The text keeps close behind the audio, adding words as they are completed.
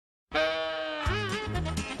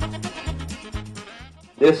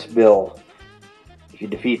This bill, if you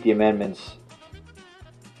defeat the amendments,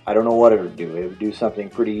 I don't know what it would do. It would do something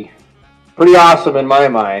pretty awesome in my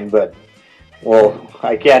mind, but, well,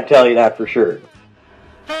 I can't tell you that for sure.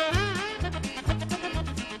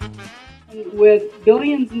 With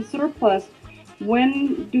billions in surplus,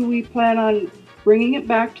 when do we plan on bringing it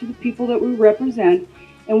back to the people that we represent,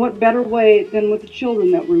 and what better way than with the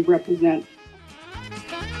children that we represent?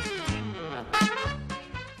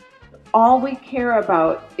 All we care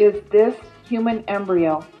about is this human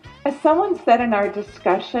embryo. As someone said in our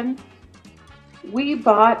discussion, we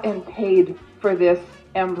bought and paid for this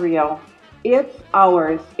embryo. It's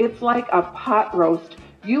ours. It's like a pot roast.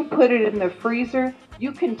 You put it in the freezer,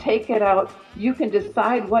 you can take it out, you can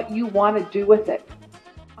decide what you want to do with it.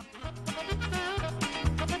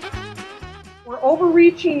 We're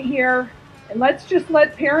overreaching here, and let's just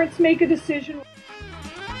let parents make a decision.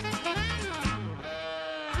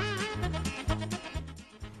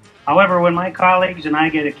 However, when my colleagues and I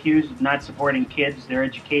get accused of not supporting kids, their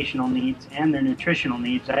educational needs, and their nutritional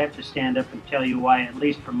needs, I have to stand up and tell you why, at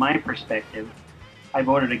least from my perspective, I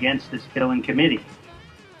voted against this bill in committee.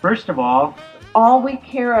 First of all we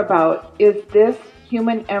care about is this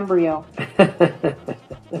human embryo.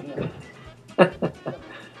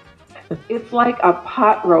 It's like a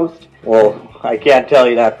pot roast. Well, I can't tell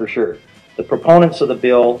you that for sure. The proponents of the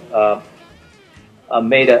bill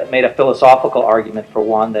made a philosophical argument, for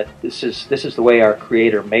one, that this is the way our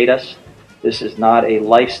Creator made us. This is not a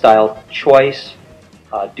lifestyle choice.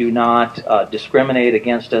 Do not discriminate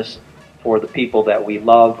against us for the people that we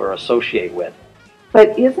love or associate with.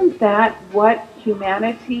 But isn't that what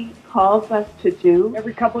humanity calls us to do?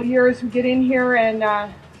 Every couple of years we get in here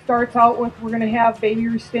and starts out with we're going to have baby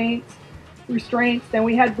restraints, then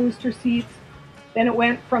we had booster seats, then it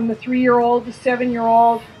went from the 3-year-old to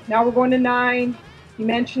 7-year-old, now we're going to 9, he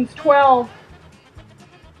mentions 12.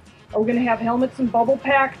 Are we going to have helmets and bubble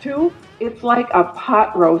pack too? It's like a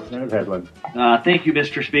pot roast. Thank you,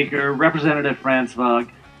 Mr. Speaker. Representative Franzvog.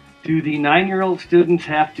 Do the 9-year-old students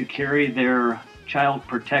have to carry their child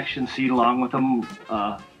protection seat along with them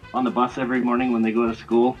on the bus every morning when they go to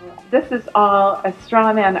school? This is all a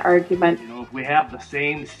straw man argument. You know, if we have the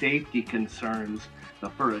same safety concerns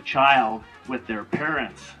for a child with their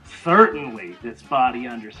parents, certainly this body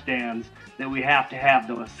understands that we have to have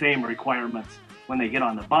those same requirements when they get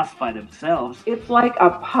on the bus by themselves. It's like a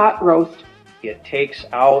pot roast. It takes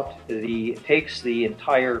the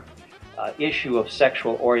entire issue of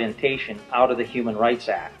sexual orientation out of the Human Rights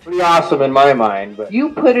Act. Pretty awesome in my mind, but you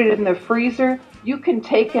put it in the freezer, you can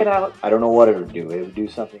take it out. I don't know what it would do. It would do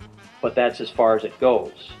something, but that's as far as it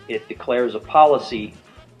goes. It declares a policy,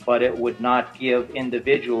 but it would not give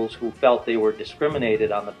individuals who felt they were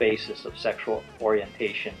discriminated on the basis of sexual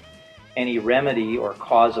orientation any remedy or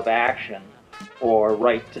cause of action or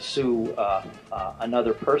right to sue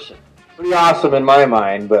another person. Pretty awesome in my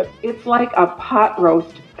mind, but it's like a pot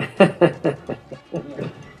roast.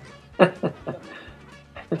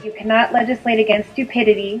 You cannot legislate against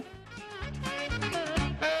stupidity.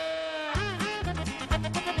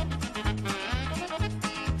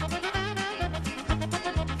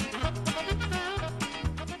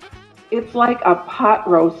 It's like a pot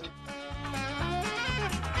roast.